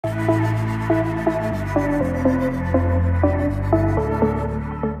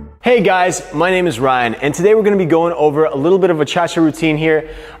Hey guys, my name is Ryan, and today we're going to be going over a little bit of a cha-cha routine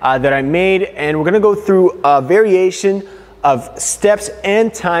here that I made, and we're going to go through a variation of steps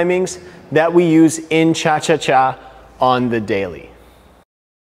and timings that we use in cha-cha-cha on the daily.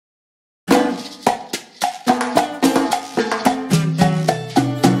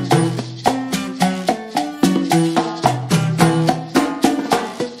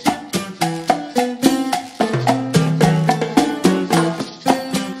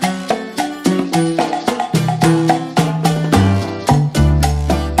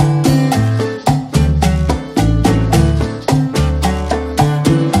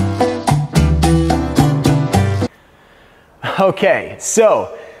 Okay,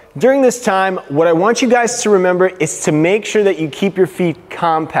 so during this time, what I want you guys to remember is to make sure that you keep your feet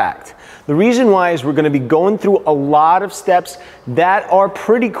compact. The reason why is we're going to be going through a lot of steps that are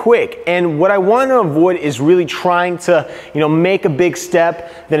pretty quick, and what I want to avoid is really trying to, make a big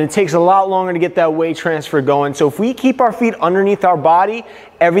step. Then it takes a lot longer to get that weight transfer going. So if we keep our feet underneath our body,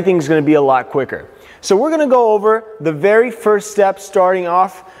 everything's going to be a lot quicker. So we're going to go over the very first step. Starting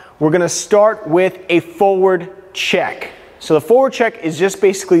off, we're going to start with a forward check. So the forward check is just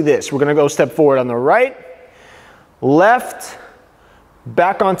basically this. We're going to go step forward on the right, left,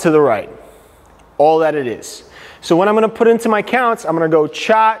 back onto the right. All that it is. So when I'm going to put into my counts, I'm going to go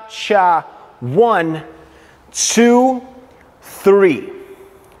cha-cha, 1, 2, 3. I'm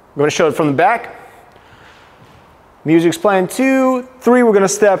going to show it from the back. Music's playing 2, 3. We're going to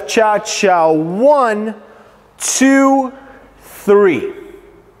step cha-cha, 1, 2, 3.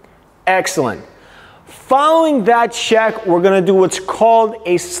 Excellent. Following that check, we're going to do what's called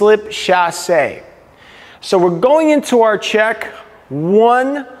a slip chassé. So we're going into our check,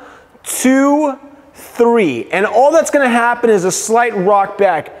 1, 2, 3. And all that's going to happen is a slight rock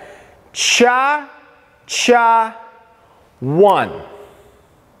back. Cha, cha, 1.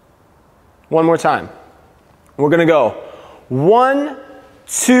 One more time. We're going to go 1,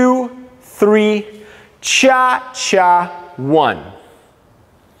 2, 3, cha, cha, 1.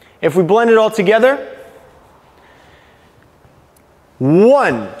 If we blend it all together,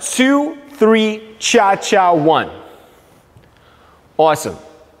 1, 2, 3, cha-cha, 1. Awesome.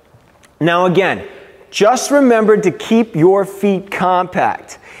 Now again, just remember to keep your feet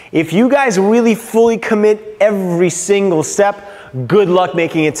compact. If you guys really fully commit every single step, good luck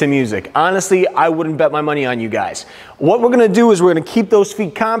making it to music. Honestly, I wouldn't bet my money on you guys. What we're going to do is we're going to keep those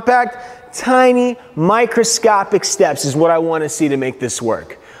feet compact. Tiny, microscopic steps is what I want to see to make this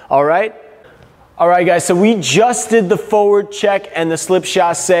work. All right? All right, guys, so we just did the forward check and the slip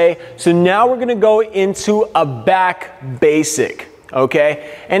chassé. So now we're going to go into a back basic,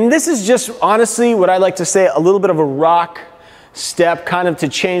 okay? And this is just, honestly, what I like to say, a little bit of a rock step, kind of to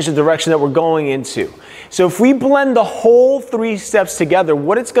change the direction that we're going into. So if we blend the whole 3 steps together,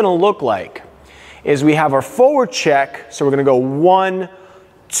 what it's going to look like is we have our forward check. So we're going to go 1,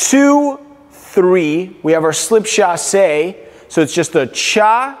 2, 3. We have our slip chassé. So it's just a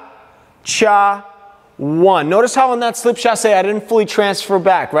cha, cha, 1. Notice how on that slip chassé I didn't fully transfer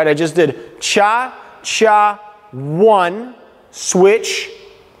back, right? I just did cha, cha, 1, switch,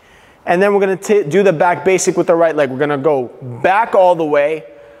 and then we're going to do the back basic with the right leg. We're going to go back all the way,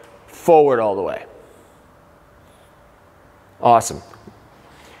 forward all the way. Awesome.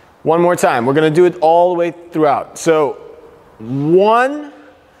 One more time. We're going to do it all the way throughout. So 1,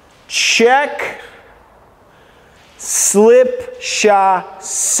 check, slip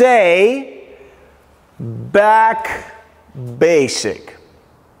chassé, back basic.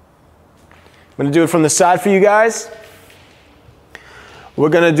 I'm going to do it from the side for you guys. We're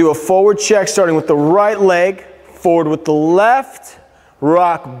going to do a forward check starting with the right leg, forward with the left,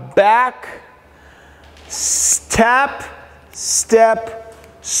 rock back, tap, step,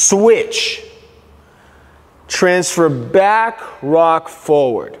 switch, transfer back, rock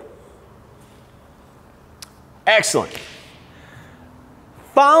forward. Excellent.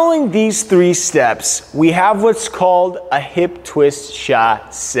 Following these 3 steps, we have what's called a hip twist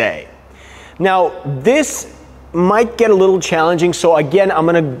chassé. Now, this might get a little challenging, so again, I'm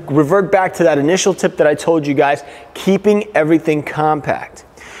going to revert back to that initial tip that I told you guys, keeping everything compact.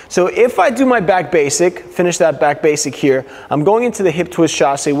 So if I do my back basic, finish that back basic here, I'm going into the hip twist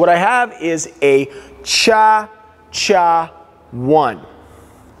chassé. What I have is a cha, cha, 1.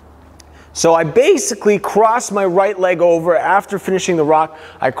 So I basically cross my right leg over after finishing the rock.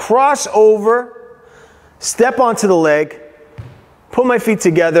 I cross over, step onto the leg, put my feet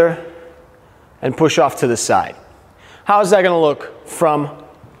together, and push off to the side. How's that going to look from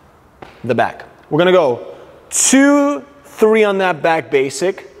the back? We're going to go 2, 3 on that back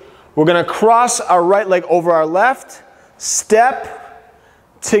basic. We're going to cross our right leg over our left, step,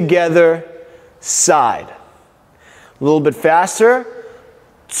 together, side. A little bit faster.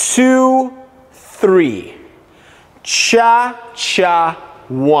 2, 3. Cha-cha,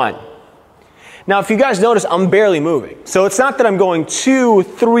 1. Now, if you guys notice, I'm barely moving. So it's not that I'm going 2,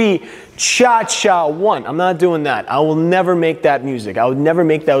 3, cha-cha, 1. I'm not doing that. I will never make that music. I would never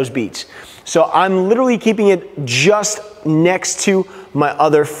make those beats. So I'm literally keeping it just next to my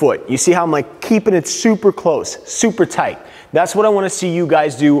other foot. You see how I'm like keeping it super close, super tight. That's what I want to see you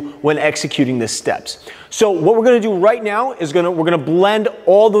guys do when executing the steps. So what we're going to do right now is we're going to blend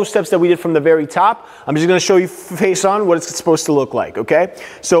all those steps that we did from the very top. I'm just going to show you face on what it's supposed to look like, okay?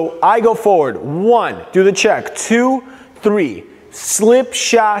 So I go forward. 1, do the check. 2, 3, slip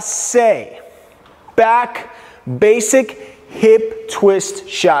chasse. Back, basic hip twist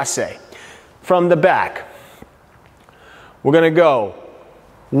chasse. From the back. We're going to go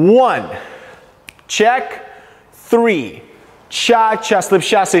 1, check, 3, cha-cha, slip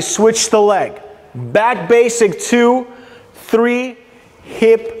chasse, switch the leg. Back basic, 2, 3,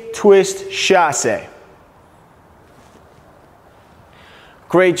 hip twist chasse.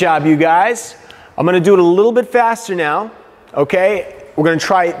 Great job, you guys. I'm going to do it a little bit faster now, okay? We're going to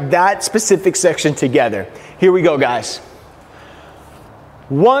try that specific section together. Here we go, guys.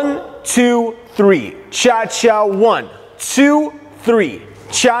 1, 2, 3, cha-cha, 1, 2, 3,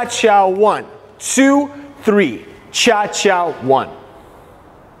 cha-cha, 1, 2, 3, cha-cha, 1.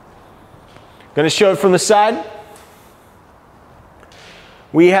 Going to show it from the side.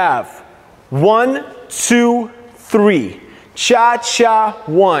 We have 1, 2, 3, cha-cha,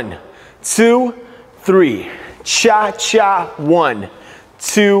 1, 2, 3, cha-cha, 1,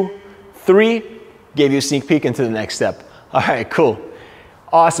 2, 3. Gave you a sneak peek into the next step. All right, cool.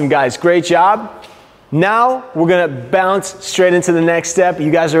 Awesome, guys. Great job. Now we're going to bounce straight into the next step. You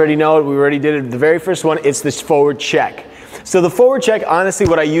guys already know it. We already did it. The very first one, it's this forward check. So the forward check, honestly,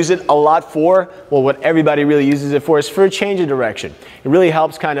 what I use it a lot for, well, what everybody really uses it for is for a change of direction. It really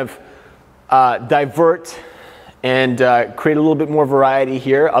helps kind of divert and create a little bit more variety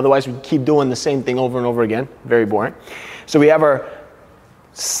here. Otherwise, we keep doing the same thing over and over again. Very boring. So we have our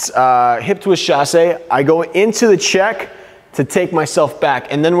hip twist chasse. I go into the check to take myself back,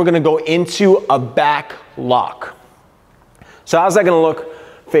 and then we're going to go into a back lock. So how's that going to look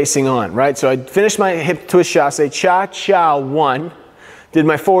facing on, right? So I finished my hip twist chasse, cha-cha, 1, did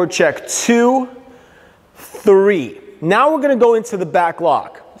my forward check, 2, 3. Now we're going to go into the back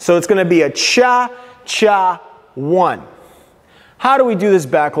lock. So it's going to be a cha-cha, 1. How do we do this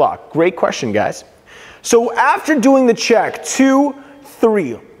back lock? Great question, guys. So after doing the check, 2,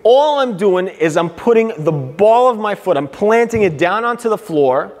 3, all I'm doing is I'm putting the ball of my foot, I'm planting it down onto the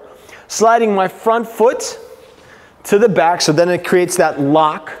floor, sliding my front foot to the back, so then it creates that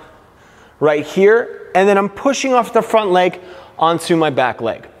lock right here, and then I'm pushing off the front leg onto my back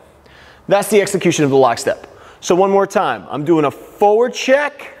leg. That's the execution of the lock step. So one more time, I'm doing a forward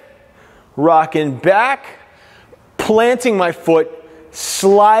check, rocking back, planting my foot,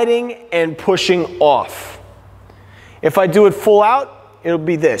 sliding and pushing off. If I do it full out, it'll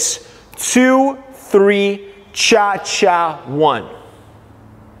be this. 2, 3, cha-cha, 1.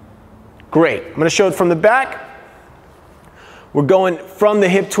 Great. I'm going to show it from the back. We're going from the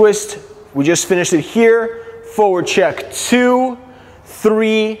hip twist. We just finished it here. Forward check. 2,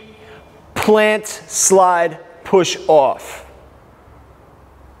 3, plant, slide, push off.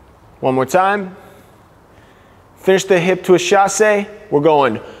 One more time. Finish the hip twist chasse. We're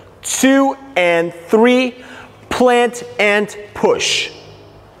going 2 and 3. Plant and push.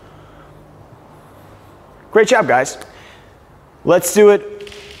 Great job, guys. Let's do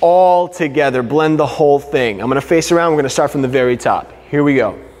it all together. Blend the whole thing. I'm going to face around. We're going to start from the very top. Here we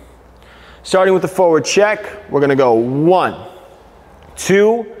go. Starting with the forward check, we're going to go 1,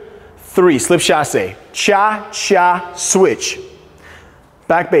 2, 3. Slip chasse. Cha, cha, switch.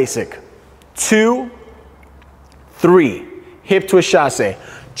 Back basic. 2, 3. Hip twist chasse.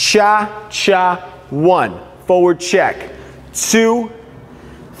 Cha, cha, 1. Forward check. 2,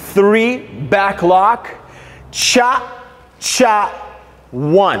 3. Back lock. Cha, cha,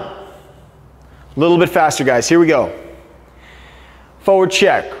 1. A little bit faster, guys. Here we go. Forward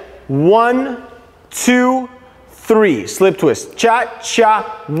check. 1, 2, 3. Slip twist. Cha,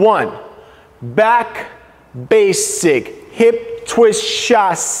 cha, 1. Back, basic. Hip twist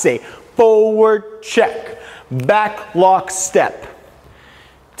chasse. Forward check. Back lock step.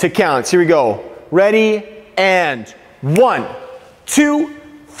 To counts. Here we go. Ready? And 1, 2,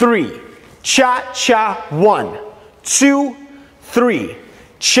 3. Cha, cha, 1. 2, 3.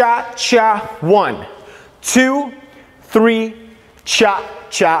 Cha, cha, 1. 2, 3. Cha,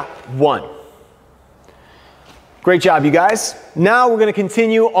 cha, 1. Great job, you guys. Now we're gonna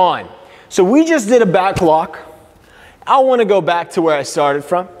continue on. So we just did a back lock. I wanna go back to where I started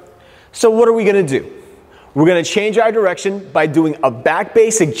from. So what are we gonna do? We're gonna change our direction by doing a back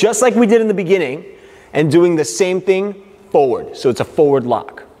basic just like we did in the beginning and doing the same thing forward. So it's a forward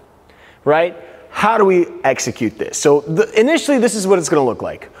lock, right? How do we execute this? So initially this is what it's gonna look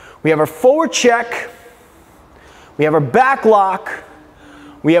like. We have our forward check, we have our back lock,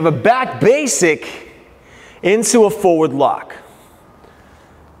 we have a back basic into a forward lock.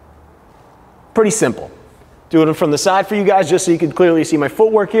 Pretty simple. Doing it from the side for you guys just so you can clearly see my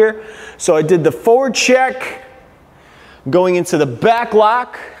footwork here. So I did the forward check, going into the back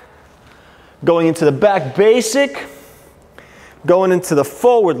lock, going into the back basic, going into the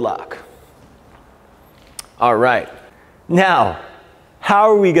forward lock. All right. Now, how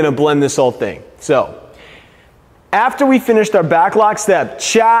are we gonna blend this whole thing? So, after we finished our back lock step,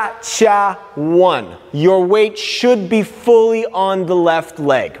 cha-cha-one, your weight should be fully on the left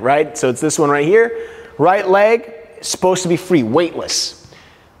leg, right? So it's this one right here. Right leg is supposed to be free, weightless.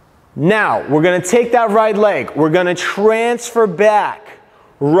 Now, we're gonna take that right leg, we're gonna transfer back,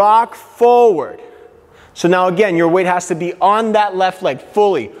 rock forward. So now again, your weight has to be on that left leg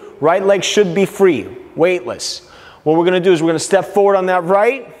fully. Right leg should be free, weightless. What we're gonna do is we're gonna step forward on that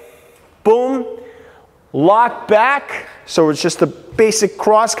right, boom, lock back. So it's just a basic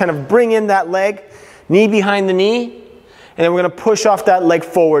cross, kind of bring in that leg, knee behind the knee, and then we're gonna push off that leg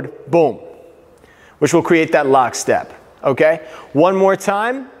forward, boom, which will create that lock step, okay? One more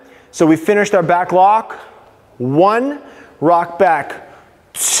time. So we finished our back lock. 1, rock back.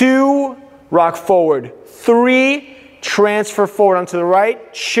 2, rock forward. 3, transfer forward onto the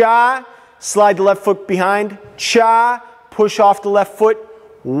right. Cha, slide the left foot behind. Cha, push off the left foot.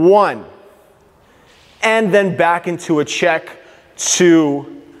 1. And then back into a check.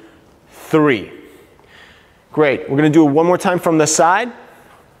 2, 3. Great. We're gonna do it one more time from the side.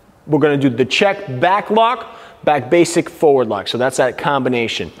 We're gonna do the check, back lock, back basic, forward lock. So that's that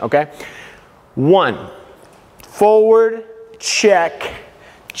combination, okay? 1, forward, check,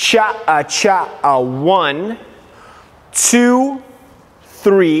 cha-cha, 1, 2,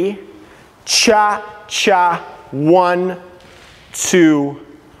 3, cha-cha, 1, 2,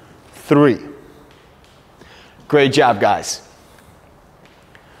 3. Great job, guys.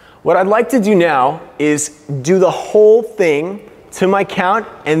 What I'd like to do now is do the whole thing to my count,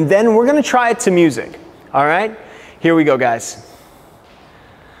 and then we're gonna try it to music, all right? Here we go, guys.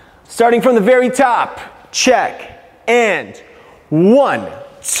 Starting from the very top, check, and 1,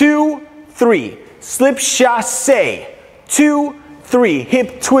 2, 3, slip chasse, 2, 3,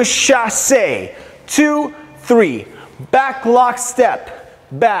 hip twist chasse, 2, 3, back lock step,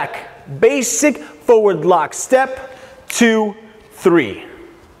 back, basic, forward lock step, 2, 3.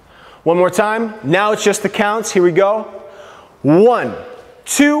 One more time, now it's just the counts, here we go. 1,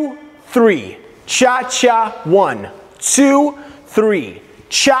 2, 3, cha-cha, 1, 2, 3,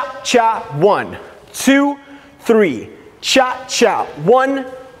 cha-cha, 1, 2, 3, cha-cha, 1,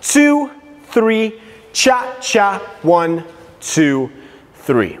 2, 3, cha-cha, 1, 2,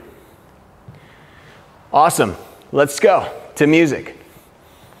 3. Awesome. Let's go to music.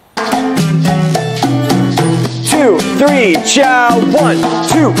 2, 3, cha, 1,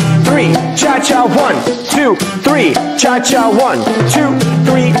 2, 3, cha-cha, 1, 2, 3, cha-cha, 1, 2,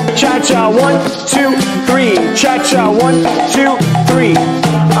 3, cha-cha, 1, 2, 3, cha-cha, 1, 2, 3.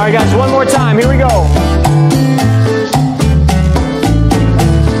 All right, guys, one more time. Here we go.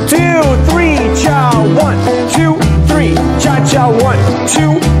 2, 3, cha, 1, 2, 3, cha-cha, 1,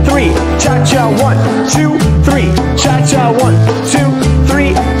 2, 3, cha-cha, 1, 2, 3, cha-cha, 1, 2,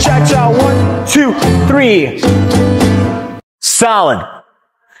 3, cha-cha, 1, 2, 3. Solid.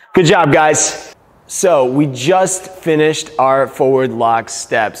 Good job, guys. So we just finished our forward lock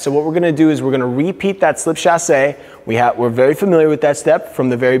step. So what we're gonna do is we're gonna repeat that slip chasse. We're very familiar with that step from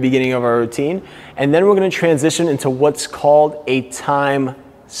the very beginning of our routine. And then we're gonna transition into what's called a time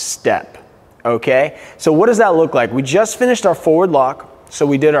step, okay? So what does that look like? We just finished our forward lock. So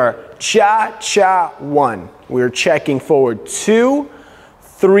we did our cha-cha-1. We were checking forward. 2,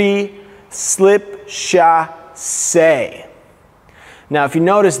 3, slip chasse. Now, if you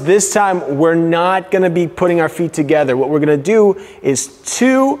notice, this time we're not gonna be putting our feet together. What we're gonna do is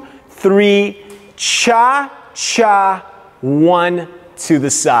 2, 3, cha-cha, 1 to the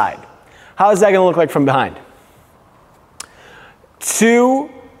side. How is that gonna look like from behind? 2,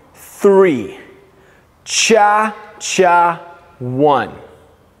 3, cha-cha, 1.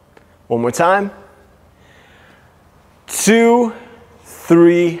 One more time. 2,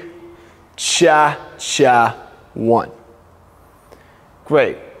 3, cha-cha, 1.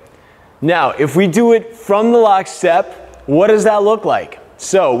 Great. Now, if we do it from the lock step, what does that look like?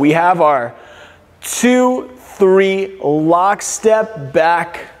 So we have our 2, 3, lock step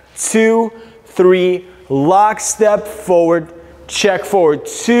back, 2, 3, lock step forward, check forward,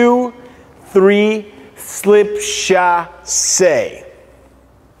 2, 3, slip, chasse. I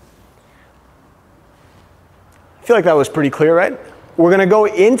feel like that was pretty clear, right? We're gonna go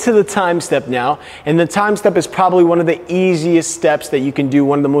into the time step now, and the time step is probably one of the easiest steps that you can do,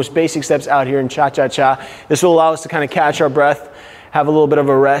 one of the most basic steps out here in cha-cha-cha. This will allow us to kind of catch our breath, have a little bit of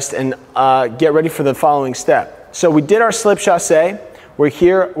a rest, and get ready for the following step. So we did our slip chasse. We're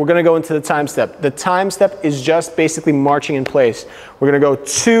here, we're gonna go into the time step. The time step is just basically marching in place. We're gonna go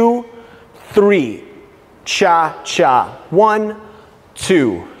 2, 3, cha-cha, 1,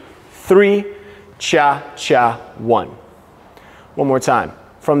 2, 3, cha-cha, 1. One more time,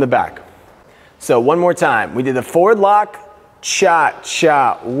 from the back. So one more time. We did the forward lock,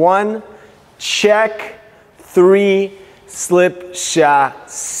 cha-cha, 1, check, 3, slip,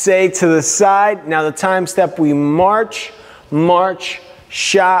 chasse to the side. Now the time step, we march, march,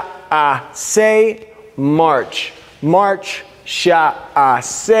 chasse, march, march,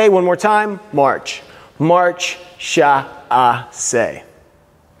 chasse. One more time, march, march, chasse.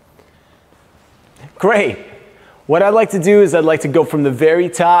 Great. What I'd like to do is I'd like to go from the very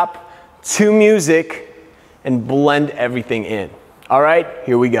top to music and blend everything in. All right,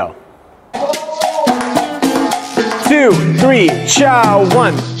 here we go. 2, 3, cha,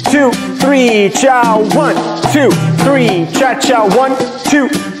 1, 2, 3, cha, 1, 2, 3, cha, cha, 1, 2,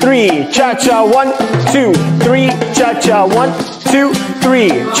 3, cha, cha, 1, 2, 3, cha, cha, 1, 2, 3,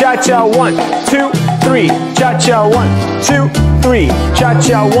 cha, cha, 1, 2, 3, cha, cha, 1, 2, 3, cha,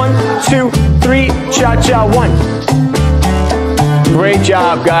 cha, 1, 2, 3, cha, cha, 1. Great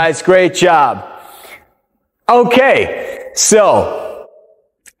job, guys, great job. Okay, so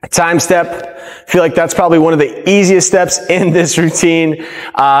time step. I feel like that's probably one of the easiest steps in this routine.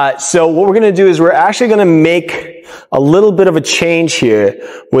 So what we're gonna do is we're actually gonna make a little bit of a change here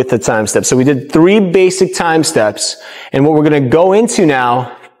with the time step. So we did 3 basic time steps, and what we're gonna go into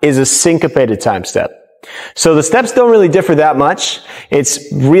now is a syncopated time step. So the steps don't really differ that much.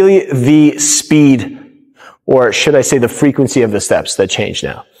 It's really the speed, or should I say the frequency of the steps that change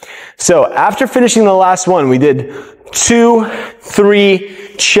now. So after finishing the last one, we did 2,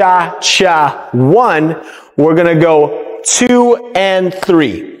 3, cha-cha, 1. We're gonna go 2 and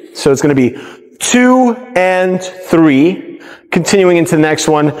 3. So it's gonna be 2 and 3. Continuing into the next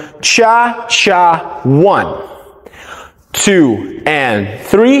one, cha-cha, 1. 2 and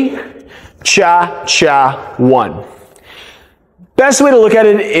 3, cha-cha, 1. Best way to look at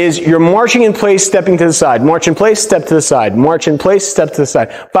it is you're marching in place, stepping to the side. March in place, step to the side. March in place, step to the side.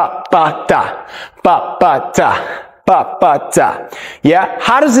 Ba, ba, da. Ba, ba, da. Ba, ba, da. Yeah?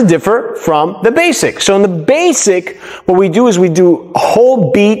 How does it differ from the basic? So in the basic, what we do is we do a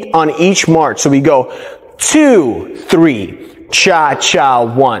whole beat on each march. So we go 2, 3, cha-cha,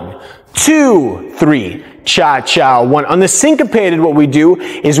 1. 2, 3, cha-cha, 1. On the syncopated, what we do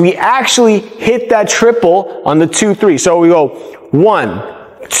is we actually hit that triple on the 2, 3. So we go 1,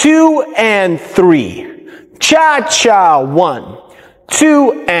 2 and 3, cha-cha, 1,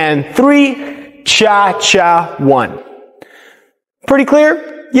 2 and 3, cha-cha, 1. Pretty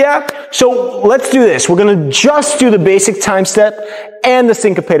clear? Yeah? So let's do this. We're gonna just do the basic time step and the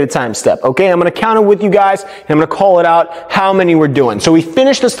syncopated time step, okay? I'm gonna count it with you guys, and I'm gonna call it out how many we're doing. So we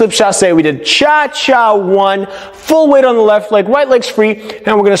finished the slip chasse, we did cha-cha, 1, full weight on the left leg, right leg's free,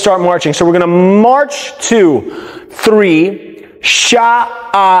 and we're gonna start marching. So we're gonna march 2, 3,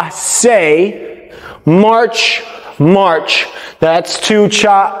 chasse, march, march. That's 2,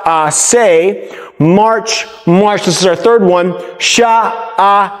 chasse, march, march. This is our third one,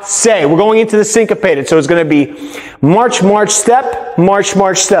 chasse. We're going into the syncopated, so it's going to be march, march, step, march,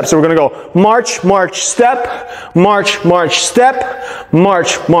 march, step. So we're going to go march, march, step, march, march, step,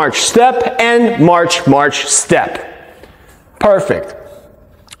 march, march, step, and march, march, step. Perfect.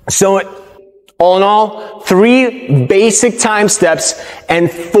 So all in all, 3 basic time steps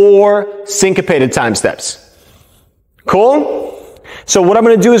and 4 syncopated time steps. Cool? So what I'm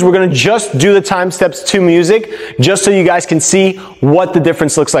going to do is we're going to just do the time steps to music, just so you guys can see what the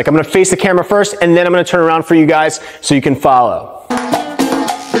difference looks like. I'm going to face the camera first, and then I'm going to turn around for you guys so you can follow.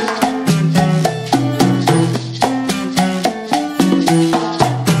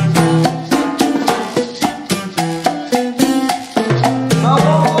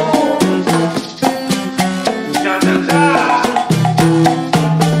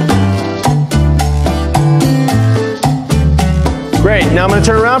 Great, now I'm going to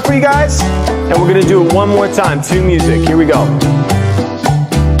turn around for you guys, and we're going to do it one more time to music. Here we go.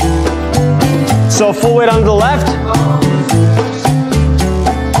 So full weight onto the left.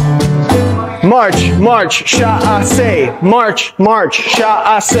 March, march, chasse. March, march,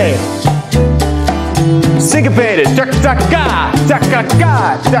 chasse. Syncopated. Da-ka-ka,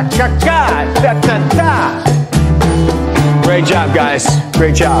 da-ka-ka, da-ka-ka, da-da-da. Great job, guys.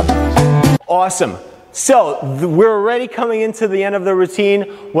 Great job. Awesome. So we're already coming into the end of the routine.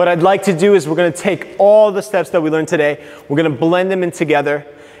 What I'd like to do is we're going to take all the steps that we learned today. We're going to blend them in together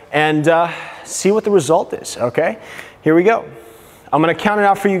and see what the result is, okay? Here we go. I'm going to count it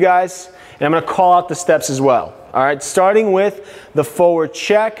out for you guys, and I'm going to call out the steps as well. All right, starting with the forward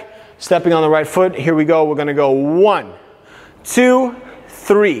check, stepping on the right foot. Here we go. We're going to go 1, 2,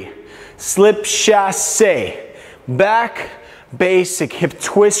 3. Slip chasse. Back, basic hip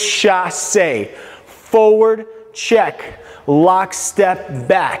twist chasse. Forward check. Lock step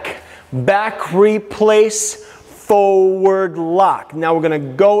back. Back replace. Forward lock. Now we're going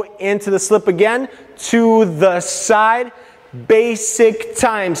to go into the slip again. To the side. Basic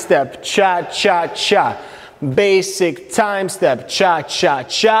time step. Cha, cha, cha. Basic time step. Cha, cha,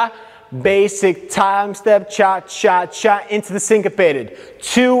 cha. Basic time step. Cha, cha, cha. Into the syncopated.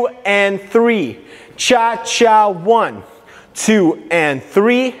 2 and 3. Cha, cha, 1. 2 and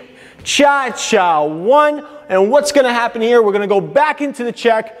 3. Cha, cha, 1. And what's going to happen here? We're going to go back into the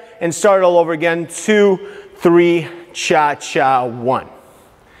check and start all over again. 2, 3, cha, cha, 1.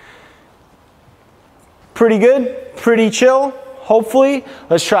 Pretty good, pretty chill, hopefully.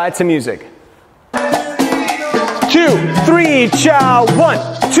 Let's try it to music. 2, 3, cha, 1,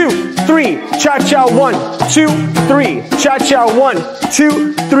 2, 3, cha, cha, 1, 2, 3, cha, cha, 1,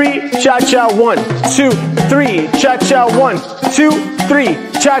 2, 3, cha, cha, 1, 2, 3, cha, cha, 1, 2, 3,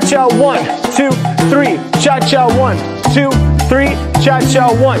 cha, cha, 1, 2, 3, cha, cha, 1, 2, 3, cha, cha,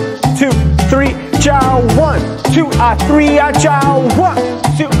 1, 2, 3, cha, 1, 2, 3, cha, 1,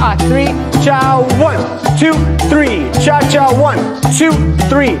 2, 3, cha, 1, 2, 3, cha, cha, 1, 2,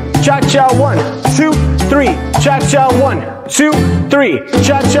 3, cha, cha, 1, 2, 3, cha, cha, 1, 2, 3,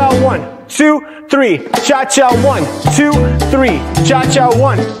 cha, cha, 1, 2, 3, cha, cha, 1, 2, 3, cha, cha,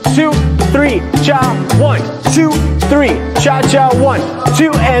 1, 2, 3, cha, 1, 2, 3, cha, cha, 1,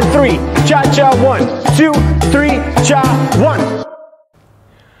 2 and 3, cha, cha, 1, 2, 3, cha, 1.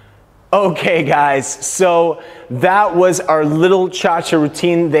 Okay guys, so that was our little cha-cha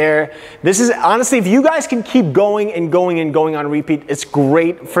routine there. This is honestly, if you guys can keep going and going and going on repeat, it's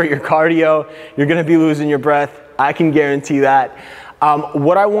great for your cardio. You're gonna be losing your breath. I can guarantee that.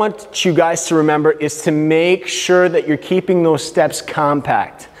 What I want you guys to remember is to make sure that you're keeping those steps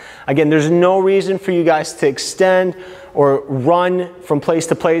compact. Again, there's no reason for you guys to extend or run from place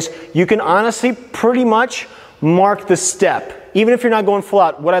to place. You can honestly pretty much mark the step. Even if you're not going full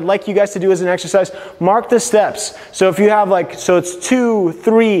out, what I'd like you guys to do as an exercise, mark the steps. So if you have like, so it's 2,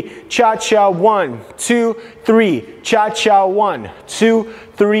 3, cha-cha, 1, 2, 3, cha-cha, 1, 2,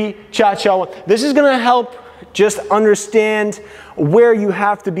 3, cha-cha, 1. This is gonna help just understand where you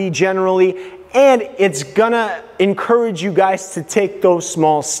have to be generally, and it's gonna encourage you guys to take those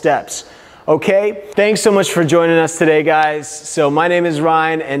small steps. Okay, thanks so much for joining us today, guys. So my name is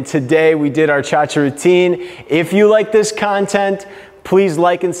Ryan, and today we did our cha-cha routine. If you like this content, please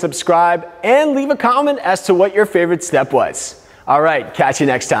like and subscribe, and leave a comment as to what your favorite step was. All right, catch you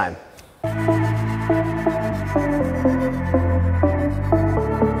next time.